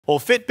Well,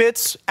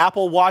 Fitbits,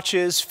 Apple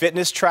Watches,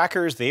 fitness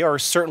trackers, they are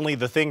certainly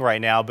the thing right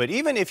now. But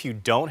even if you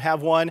don't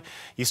have one,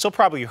 you still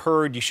probably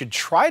heard you should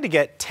try to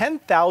get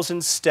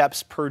 10,000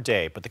 steps per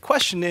day. But the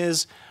question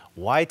is,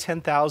 why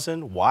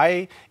 10,000?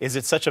 Why is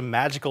it such a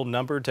magical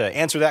number? To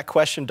answer that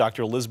question,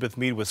 Dr. Elizabeth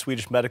Meade with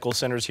Swedish Medical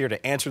Center is here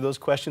to answer those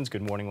questions.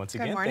 Good morning once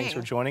again. Good morning. Thanks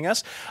for joining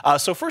us.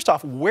 So first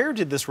off, where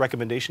did this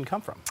recommendation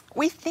come from?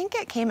 We think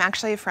it came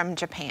actually from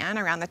Japan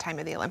around the time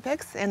of the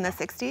Olympics in the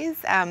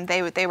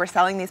 60s. They were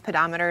selling these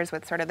pedometers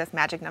with sort of this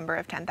magic number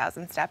of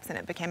 10,000 steps, and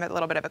it became a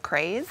little bit of a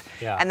craze.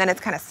 Yeah. And then it's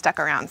kind of stuck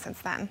around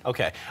since then.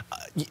 Okay.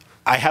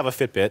 I have a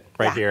Fitbit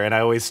right here, and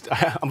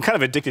I'm kind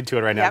of addicted to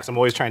it right now because I'm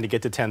always trying to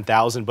get to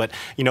 10,000. But,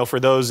 you know, for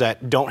those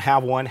that don't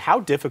have one, how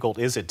difficult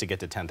is it to get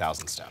to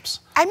 10,000 steps?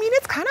 I mean,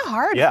 it's kind of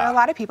hard for a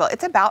lot of people.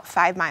 It's about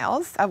 5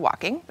 miles of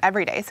walking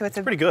every day, so it's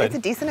pretty good. It's a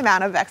decent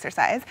amount of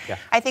exercise. Yeah.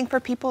 I think for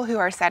people who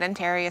are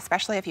sedentary,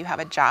 especially if you have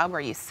a job where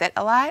you sit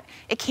a lot,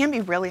 it can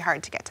be really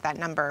hard to get to that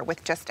number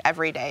with just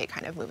every day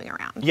kind of moving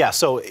around. Yeah,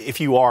 so if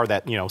you are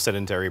that, you know,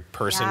 sedentary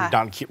person,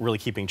 not really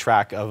keeping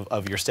track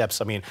of your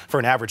steps, I mean, for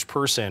an average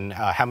person,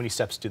 how many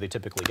steps do they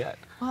typically get?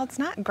 Well, it's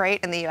not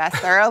great in the U.S.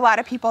 There are a lot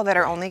of people that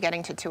are only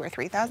getting to 2,000 or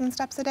 3,000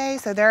 steps a day,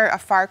 so they're a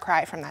far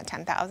cry from that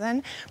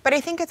 10,000. But I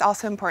think it's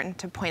also important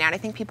to point out, I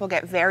think people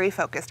get very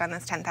focused on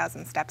this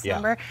 10,000 steps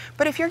number,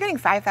 but if you're getting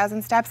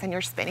 5,000 steps and you're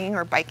spinning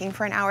or biking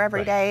for an hour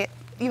every day,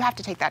 you have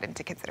to take that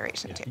into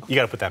consideration too. You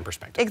got to put that in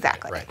perspective.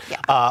 Exactly. Right.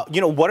 Yeah.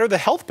 You know, what are the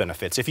health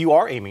benefits if you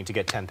are aiming to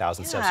get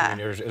 10,000 steps? I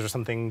mean, is there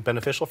something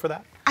beneficial for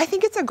that? I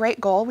think it's a great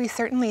goal. We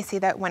certainly see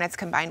that when it's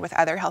combined with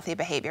other healthy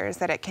behaviors,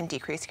 that it can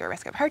decrease your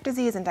risk of heart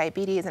disease and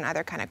diabetes and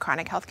other kind of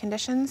chronic health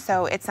conditions.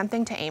 So it's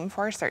something to aim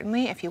for.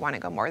 Certainly, if you want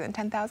to go more than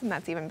 10,000,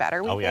 that's even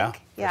better. We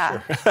think.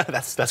 Yeah. Sure.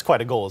 That's quite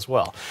a goal as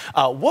well.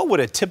 What would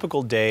a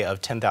typical day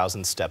of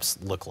 10,000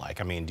 steps look like?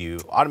 I mean, do you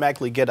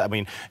automatically get? I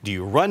mean, do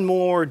you run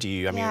more? Do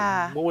you? I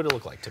mean, what would it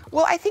look like typically?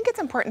 Well, I think it's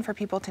important for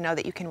people to know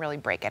that you can really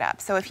break it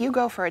up. So if you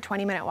go for a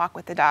 20-minute walk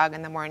with the dog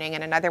in the morning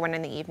and another one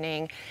in the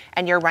evening,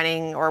 and you're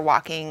running or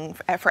walking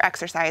for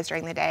exercise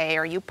during the day,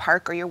 or you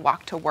park or you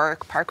walk to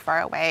work, park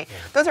far away,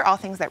 those are all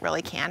things that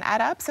really can add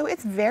up. So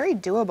it's very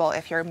doable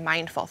if you're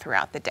mindful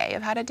throughout the day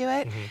of how to do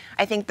it.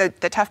 I think the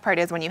tough part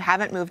is when you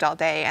haven't moved all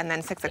day and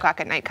then 6 o'clock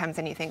at night comes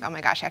and you think, oh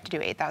my gosh, I have to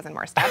do 8,000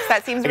 more steps.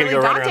 That seems really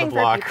daunting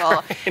for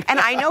people. And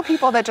I know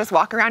people that just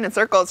walk around in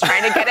circles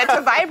trying to get it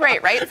to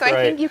vibrate, right? So I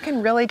think you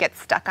can really get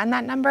stuck on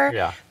that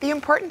number. The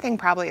important thing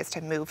probably is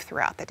to move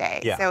throughout the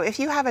day. So if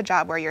you have a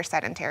job where you're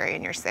sedentary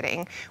and you're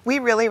sitting, we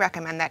really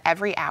recommend that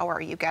every hour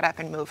you get up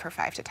and move for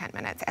 5 to 10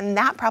 minutes. And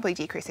that probably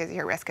decreases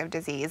your risk of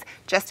disease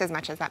just as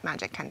much as that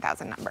magic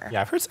 10,000 number.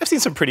 Yeah, I've seen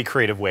some pretty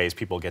creative ways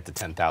people get to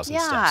 10,000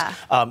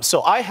 steps.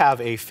 So I have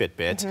a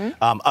Fitbit.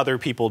 Other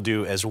people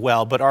do as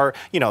well. But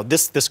you know,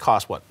 this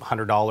costs what,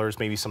 $100,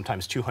 maybe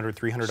sometimes $200,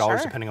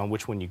 $300, depending on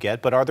which one you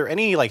get. But are there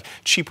any like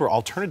cheaper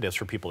alternatives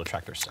for people to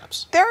track their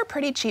steps? There are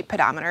pretty cheap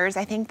pedometers.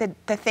 I think that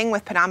the thing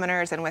with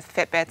pedometers and with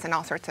Fitbits and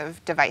all sorts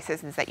of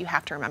devices is that you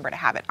have to remember to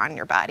have it on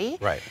your body.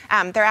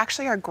 There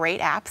actually are great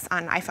apps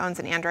on iPhones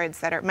and Androids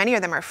that many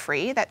of them are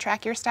free that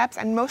track your steps,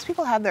 and most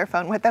people have their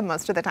phone with them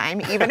most of the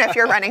time, even if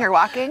you're running or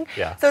walking.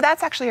 So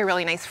that's actually a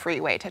really nice free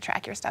way to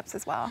track your steps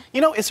as well.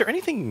 You know, is there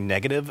anything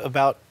negative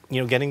about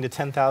getting to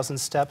 10,000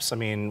 steps? I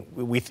mean,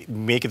 we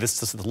make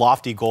this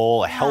lofty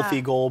goal, a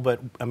healthy goal,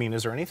 but I mean,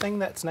 is there anything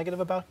that's negative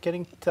about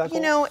getting to that goal?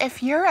 You know,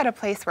 if you're at a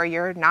place where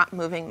you're not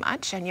moving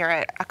much and you're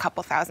at a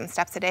couple thousand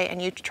steps a day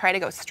and you try to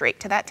go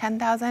straight to that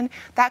 10,000,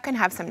 that can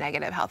have some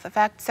negative health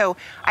effects. So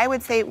I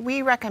would say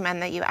we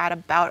recommend that you add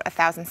about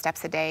 1,000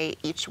 steps a day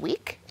each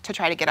week to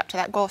try to get up to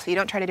that goal, so you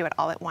don't try to do it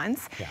all at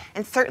once.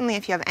 And certainly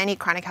if you have any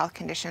chronic health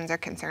conditions or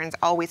concerns,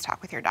 always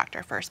talk with your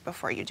doctor first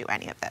before you do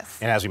any of this.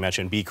 And as we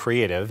mentioned, be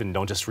creative and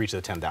don't just reach the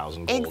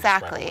 10,000 goal.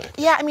 Exactly.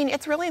 Yeah, I mean,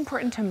 it's really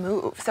important to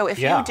move. So if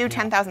you do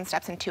 10,000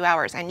 steps in 2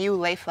 hours and you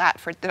lay flat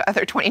for the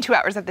other 22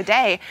 hours of the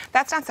day,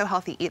 that's not so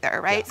healthy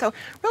either, right? So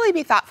really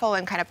be thoughtful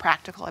and kind of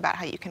practical about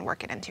how you can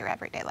work it into your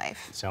everyday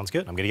life. Sounds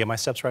good. I'm going to get my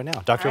steps right now.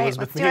 Dr.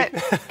 Elizabeth Meade,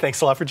 thanks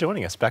a lot for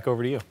joining us. Back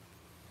over to you.